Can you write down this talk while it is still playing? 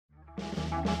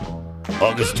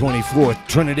August 24th,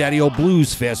 Trinidaddio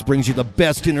Blues Fest brings you the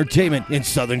best entertainment in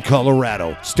Southern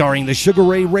Colorado, starring the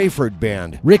Sugaray Rayford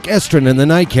Band, Rick Estrin and the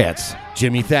Nightcats,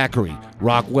 Jimmy Thackery,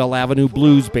 Rockwell Avenue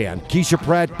Blues Band, Keeshea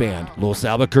Pratt Band,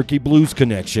 Albuquerque Blues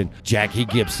Connection, Jaquie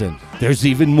Gipson. There's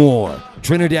even more.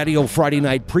 Trinidaddio Friday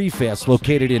Night Prefest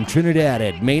located in Trinidad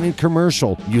at Main and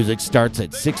Commercial. Music starts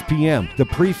at 6 p.m. The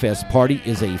Prefest Party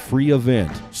is a free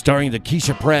event. Starring the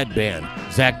Keeshea Pratt Band,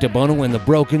 Zakk, DeBono and the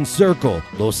Broken Circle,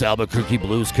 Albuquerque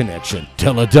Blues Connection,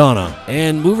 Teledonna,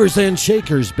 and Movers and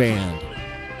Shakers Band.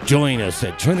 Join us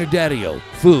at Trinidaddio.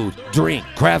 Food, drink,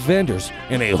 craft vendors,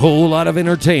 and a whole lot of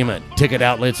entertainment. Ticket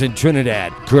outlets in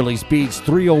Trinidad, Curly's Beach,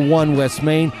 301 West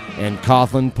Main, and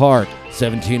Cawthon Park,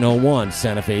 1701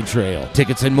 Santa Fe Trail.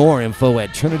 Tickets and more info at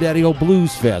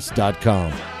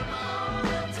TrinidadDioBluesFest.com.